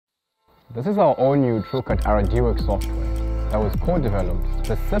This is our own new TruCUT RDWorks software that was co-developed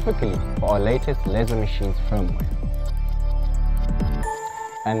specifically for our latest laser machines firmware.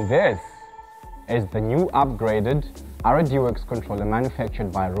 And this is the new upgraded RDWorks controller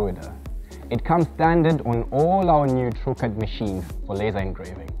manufactured by Ruida. It comes standard on all our new TruCUT machines for laser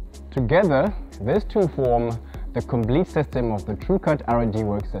engraving. Together, these two form the complete system of the TruCUT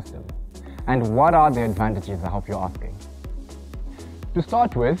RDWorks system. And what are the advantages, I hope you're asking? To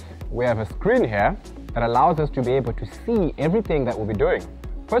start with, we have a screen here that allows us to be able to see everything that we'll be doing.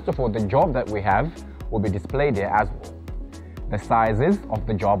 First of all, the job that we have will be displayed here as well. The sizes of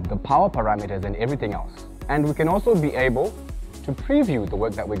the job, the power parameters and everything else. And we can also be able to preview the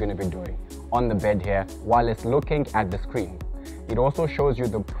work that we're going to be doing on the bed here while it's looking at the screen. It also shows you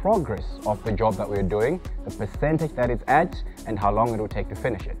the progress of the job that we're doing, the percentage that it's at, and how long it will take to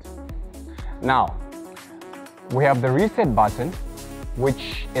finish it. Now, we have the reset button,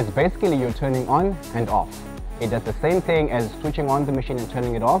 which is basically you're turning on and off. It does the same thing as switching on the machine and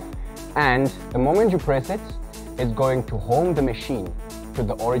turning it off, and the moment you press it, it's going to home the machine to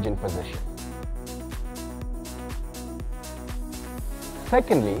the origin position.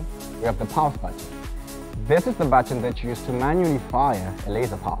 Secondly, we have the pulse button. This is the button that you use to manually fire a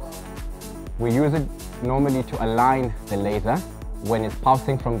laser pulse. We use it normally to align the laser when it's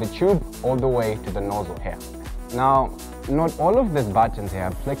pulsing from the tube all the way to the nozzle here. Now, not all of these buttons here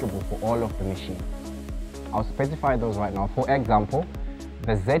are applicable for all of the machines. I'll specify those right now. For example,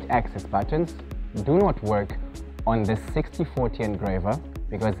 the Z-axis buttons do not work on the 60/40 engraver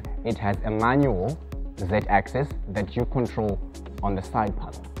because it has a manual Z-axis that you control on the side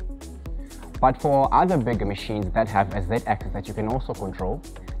panel. But for other bigger machines that have a Z-axis that you can also control,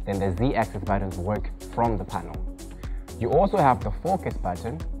 then the Z-axis buttons work from the panel. You also have the focus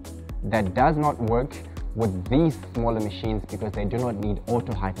button that does not work with these smaller machines because they do not need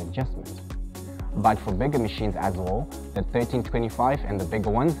auto height adjustment. But for bigger machines as well, the 1325 and the bigger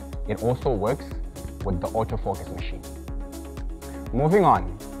ones, it also works with the autofocus machine. Moving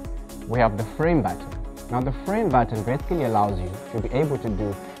on, we have the frame button. Now the frame button basically allows you to be able to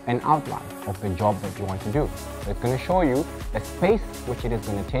do an outline of the job that you want to do. So it's going to show you the space which it is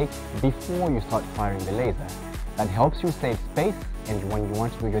going to take before you start firing the laser. That helps you save space, and when you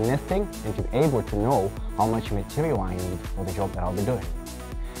want to do your nesting, and you're able to know how much material I need for the job that I'll be doing.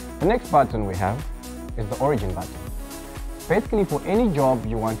 The next button we have is the origin button. Basically, for any job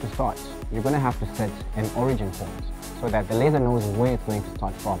you want to start, you're going to have to set an origin point so that the laser knows where it's going to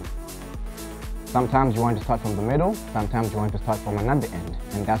start from. Sometimes you want to start from the middle, sometimes you want to start from another end,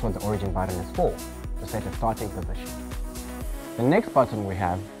 and that's what the origin button is for, to set a starting position. The next button we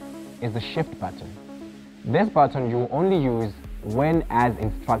have is the shift button. This button you will only use when as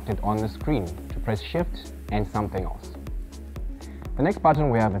instructed on the screen to press shift and something else. The next button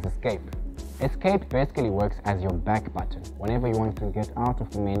we have is escape. Escape basically works as your back button whenever you want to get out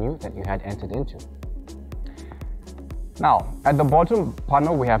of the menu that you had entered into. Now, at the bottom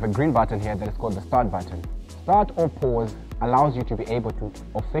panel we have a green button here that is called the start button. Start or pause allows you to be able to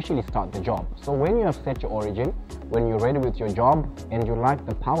officially start the job. So when you have set your origin, when you're ready with your job and you like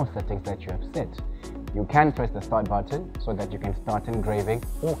the power settings that you have set, you can press the start button so that you can start engraving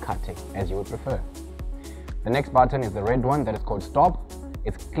or cutting as you would prefer. The next button is the red one that is called stop.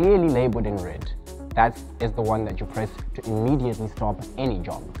 It's clearly labeled in red. That is the one that you press to immediately stop any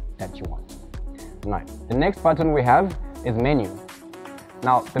job that you want. Right. The next button we have is menu.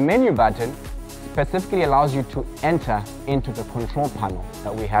 Now, the menu button specifically allows you to enter into the control panel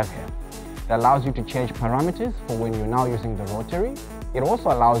that we have here. It allows you to change parameters for when you're now using the rotary. It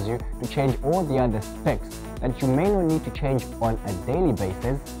also allows you to change all the other specs that you may not need to change on a daily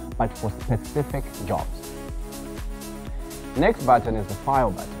basis, but for specific jobs. Next button is the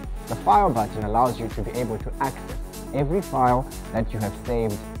file button. The file button allows you to be able to access every file that you have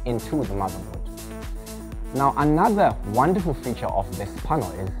saved into the motherboard. Now, another wonderful feature of this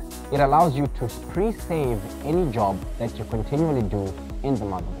panel is it allows you to pre-save any job that you continually do in the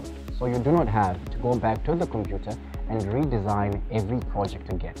motherboard. So you do not have to go back to the computer and redesign every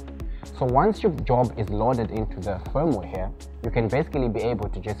project again. So once your job is loaded into the firmware here, you can basically be able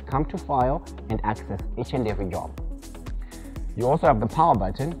to just come to file and access each and every job. You also have the power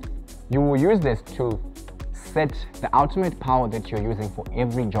button. You will use this to set the ultimate power that you're using for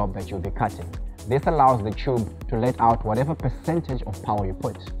every job that you'll be cutting. This allows the tube to let out whatever percentage of power you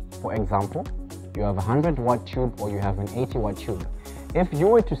put. For example, you have a 100-watt tube or you have an 80-watt tube. If you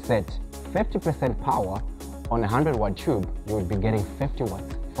were to set 50% power on a 100-watt tube, you would be getting 50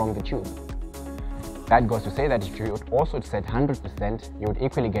 watts from the tube. That goes to say that if you would also set 100%, you would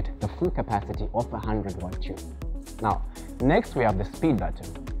equally get the full capacity of a 100-watt tube. Now, next we have the speed button.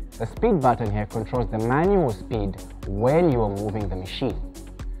 The speed button here controls the manual speed when you are moving the machine.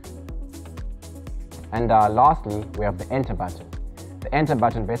 And lastly, we have the enter button. The enter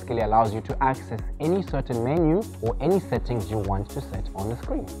button basically allows you to access any certain menu or any settings you want to set on the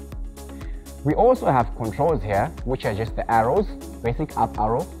screen. We also have controls here, which are just the arrows, basic up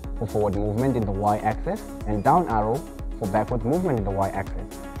arrow for forward movement in the y-axis and down arrow for backward movement in the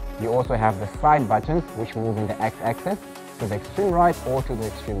y-axis. You also have the side buttons, which move in the x-axis to the extreme right or to the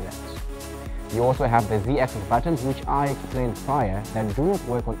extreme left. You also have the z-axis buttons, which I explained prior, that do not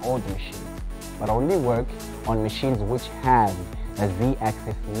work on all the machines, but only work on machines which have a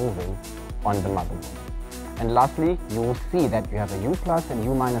z-axis moving on the motherboard. And lastly, you will see that you have a U plus and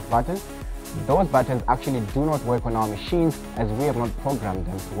U minus buttons. Those buttons actually do not work on our machines, as we have not programmed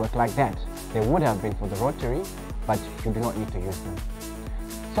them to work like that. They would have been for the rotary, but you do not need to use them.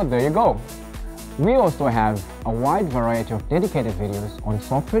 So there you go. We also have a wide variety of dedicated videos on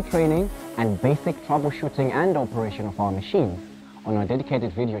software training and basic troubleshooting and operation of our machines on our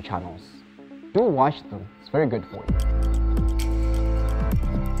dedicated video channels. Do watch them, it's very good for you.